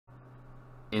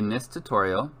In this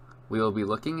tutorial, we will be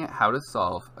looking at how to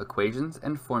solve equations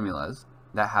and formulas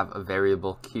that have a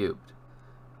variable cubed.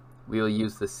 We will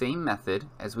use the same method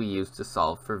as we used to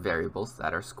solve for variables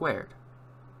that are squared.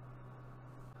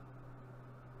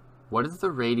 What is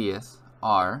the radius,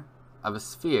 r, of a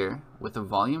sphere with a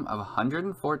volume of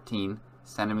 114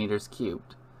 centimeters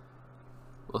cubed?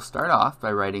 We'll start off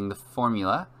by writing the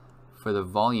formula for the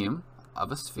volume of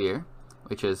a sphere,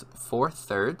 which is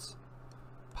 4/3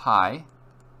 pi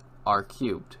r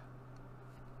cubed.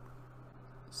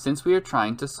 Since we are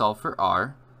trying to solve for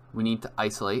r, we need to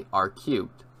isolate r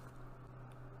cubed.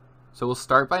 So we'll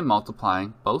start by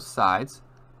multiplying both sides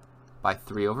by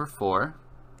 3/4.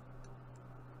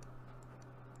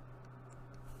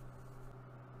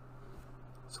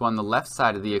 So on the left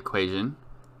side of the equation,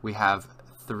 we have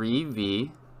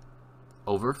 3v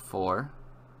over 4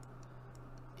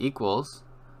 equals,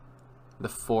 the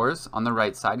 4's on the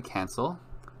right side cancel,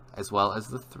 as well as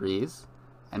the 3's,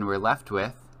 and we're left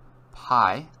with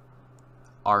pi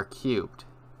r cubed.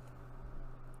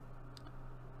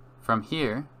 From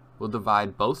here, we'll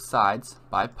divide both sides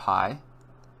by pi,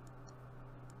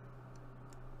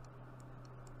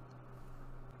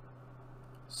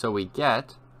 so we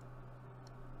get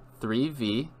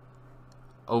 3v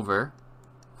over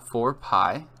 4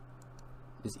 pi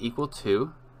is equal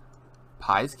to,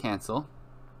 pi's cancel,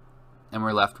 and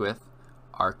we're left with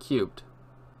r cubed.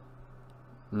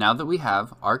 Now that we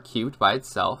have r cubed by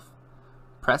itself,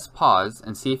 press pause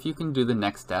and see if you can do the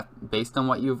next step based on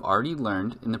what you've already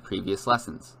learned in the previous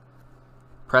lessons.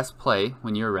 Press play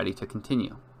when you're ready to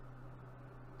continue.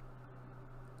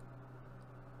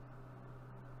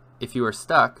 If you are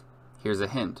stuck, here's a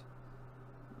hint.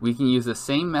 We can use the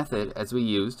same method as we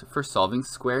used for solving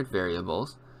squared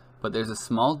variables, but there's a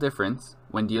small difference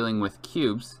when dealing with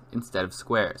cubes instead of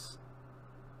squares.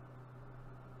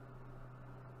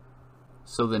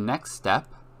 So the next step,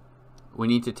 we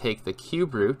need to take the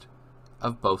cube root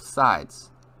of both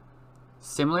sides.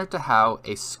 Similar to how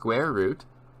a square root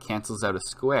cancels out a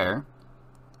square,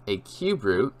 a cube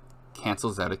root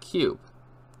cancels out a cube.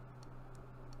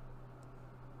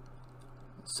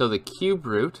 So the cube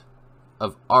root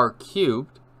of r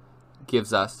cubed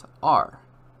gives us r.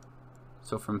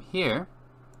 So from here,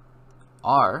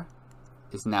 r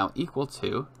is now equal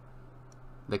to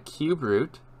the cube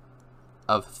root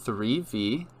of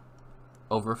 3v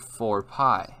over 4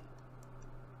 pi.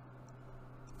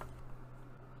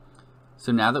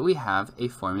 So now that we have a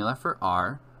formula for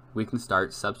r, we can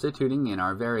start substituting in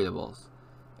our variables.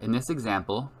 In this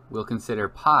example, we'll consider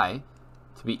pi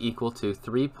to be equal to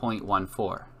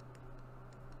 3.14.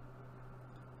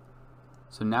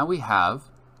 So now we have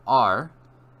r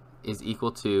is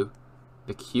equal to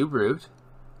the cube root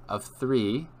of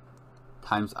 3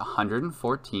 times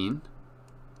 114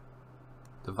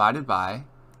 divided by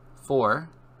 4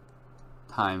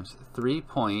 times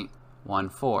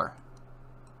 3.14.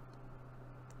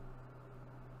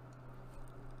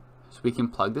 So we can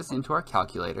plug this into our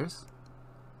calculators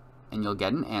and you'll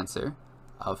get an answer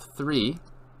of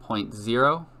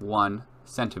 3.01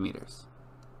 centimeters.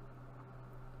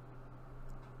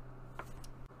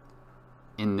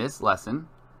 In this lesson,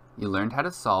 you learned how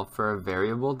to solve for a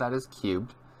variable that is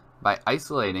cubed by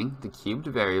isolating the cubed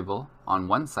variable on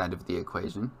one side of the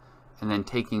equation and then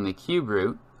taking the cube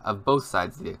root of both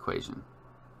sides of the equation.